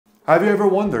Have you ever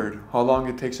wondered how long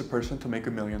it takes a person to make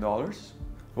 $1 million?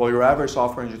 Well, your average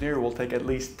software engineer will take at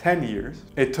least 10 years.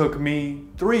 It took me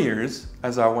 3 years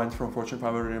as I went from Fortune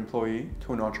 500 employee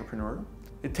to an entrepreneur.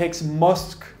 It takes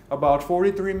Musk about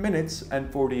 43 minutes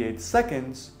and 48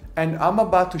 seconds, and I'm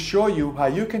about to show you how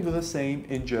you can do the same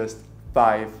in just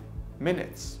 5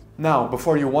 minutes. Now,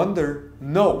 before you wonder,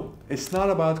 no, it's not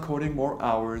about coding more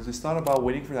hours, it's not about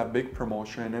waiting for that big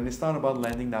promotion, and it's not about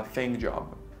landing that FANG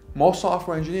job. Most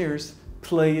software engineers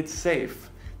play it safe.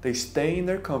 They stay in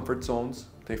their comfort zones,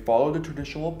 they follow the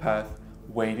traditional path,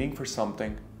 waiting for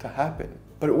something to happen.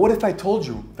 But what if I told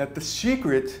you that the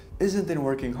secret isn't in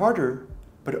working harder,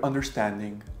 but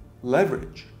understanding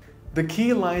leverage? The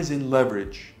key lies in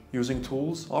leverage, using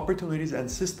tools, opportunities, and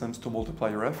systems to multiply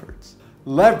your efforts.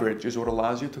 Leverage is what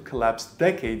allows you to collapse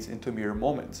decades into mere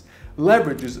moments.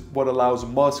 Leverage is what allows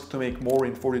Musk to make more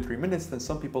in 43 minutes than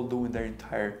some people do in their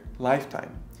entire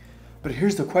lifetime. But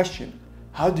here's the question,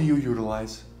 how do you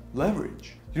utilize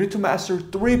leverage? You need to master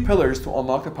 3 pillars to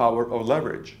unlock the power of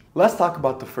leverage. Let's talk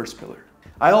about the first pillar.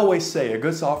 I always say a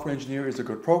good software engineer is a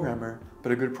good programmer,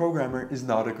 but a good programmer is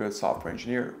not a good software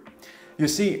engineer. You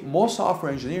see, most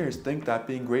software engineers think that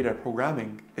being great at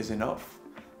programming is enough.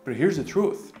 But here's the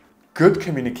truth. Good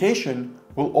communication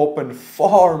will open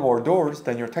far more doors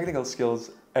than your technical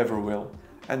skills ever will.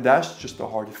 And that's just a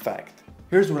hard fact.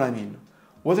 Here's what I mean.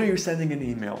 Whether you're sending an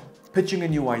email, pitching a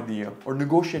new idea, or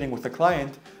negotiating with a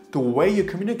client, the way you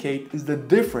communicate is the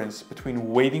difference between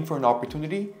waiting for an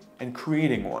opportunity and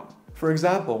creating one. For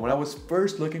example, when I was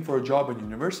first looking for a job in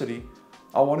university,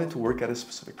 I wanted to work at a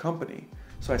specific company.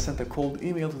 So I sent a cold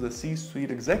email to the C-suite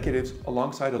executives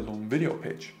alongside a Loom video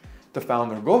pitch. The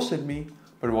founder ghosted me,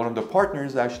 but one of the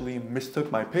partners actually mistook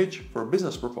my pitch for a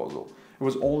business proposal. It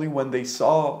was only when they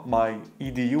saw my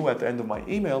EDU at the end of my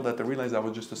email that they realized I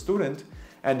was just a student,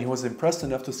 and he was impressed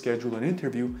enough to schedule an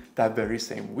interview that very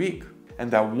same week.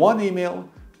 And that one email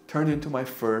turned into my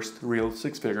first real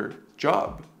 6-figure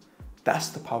job. That's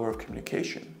the power of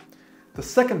communication. The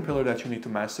second pillar that you need to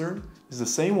master is the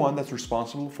same one that's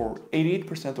responsible for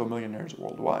 88% of millionaires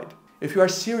worldwide. If you are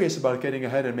serious about getting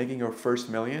ahead and making your first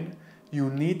million,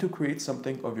 you need to create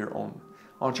something of your own.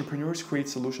 Entrepreneurs create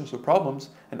solutions to problems,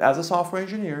 and as a software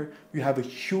engineer, you have a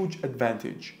huge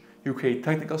advantage. You create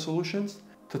technical solutions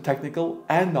to technical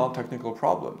and non-technical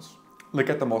problems. Look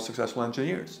at the most successful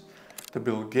engineers. The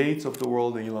Bill Gates of the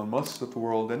world, the Elon Musks of the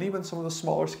world, and even some of the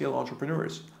smaller scale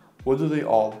entrepreneurs. What do they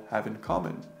all have in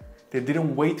common? They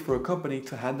didn't wait for a company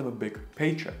to hand them a big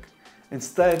paycheck.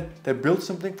 Instead, they built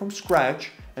something from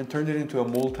scratch and turned it into a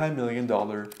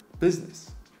multi-million-dollar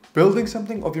business. Building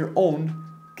something of your own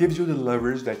gives you the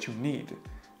leverage that you need.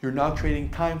 You're not trading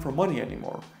time for money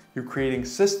anymore. You're creating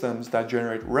systems that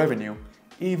generate revenue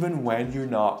even when you're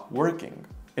not working.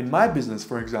 In my business,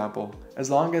 for example,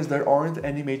 as long as there aren't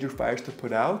any major fires to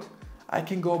put out, I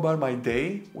can go about my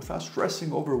day without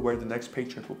stressing over where the next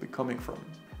paycheck will be coming from.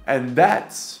 And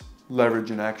that's leverage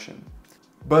in action.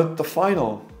 But the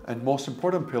final and most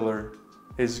important pillar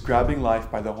is grabbing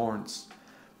life by the horns.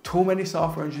 Too many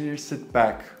software engineers sit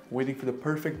back, waiting for the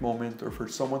perfect moment or for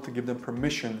someone to give them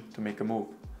permission to make a move.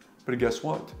 But guess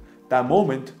what? That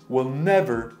moment will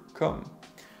never come.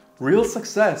 Real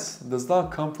success does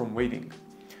not come from waiting.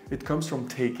 It comes from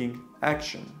taking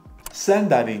action.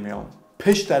 Send that email,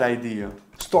 pitch that idea,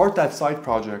 start that side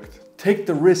project, take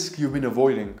the risk you've been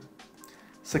avoiding.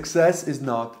 Success is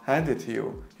not handed to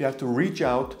you. You have to reach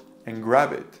out and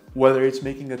grab it. Whether it's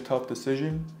making a tough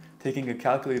decision, taking a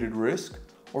calculated risk,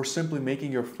 or simply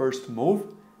making your first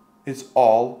move, it's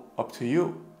all up to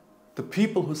you. The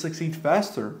people who succeed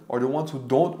faster are the ones who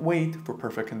don't wait for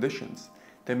perfect conditions.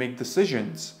 They make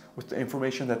decisions with the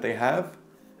information that they have,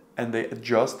 and they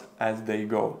adjust as they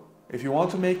go. If you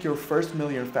want to make your first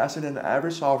million faster than the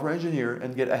average software engineer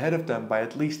and get ahead of them by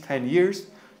at least 10 years,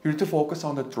 you need to focus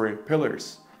on the 3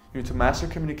 pillars. You need to master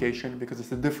communication because it's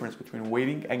the difference between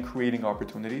waiting and creating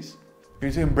opportunities. You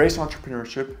need to embrace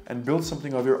entrepreneurship and build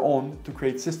something of your own to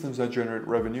create systems that generate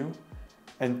revenue.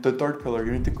 And the third pillar,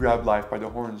 you need to grab life by the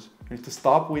horns. You need to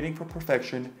stop waiting for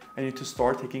perfection and you need to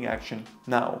start taking action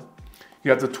now.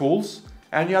 You have the tools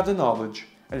and you have the knowledge.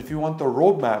 And if you want the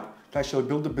roadmap to actually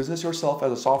build the business yourself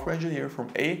as a software engineer from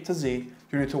A to Z,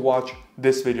 you need to watch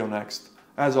this video next.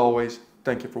 As always,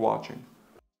 thank you for watching.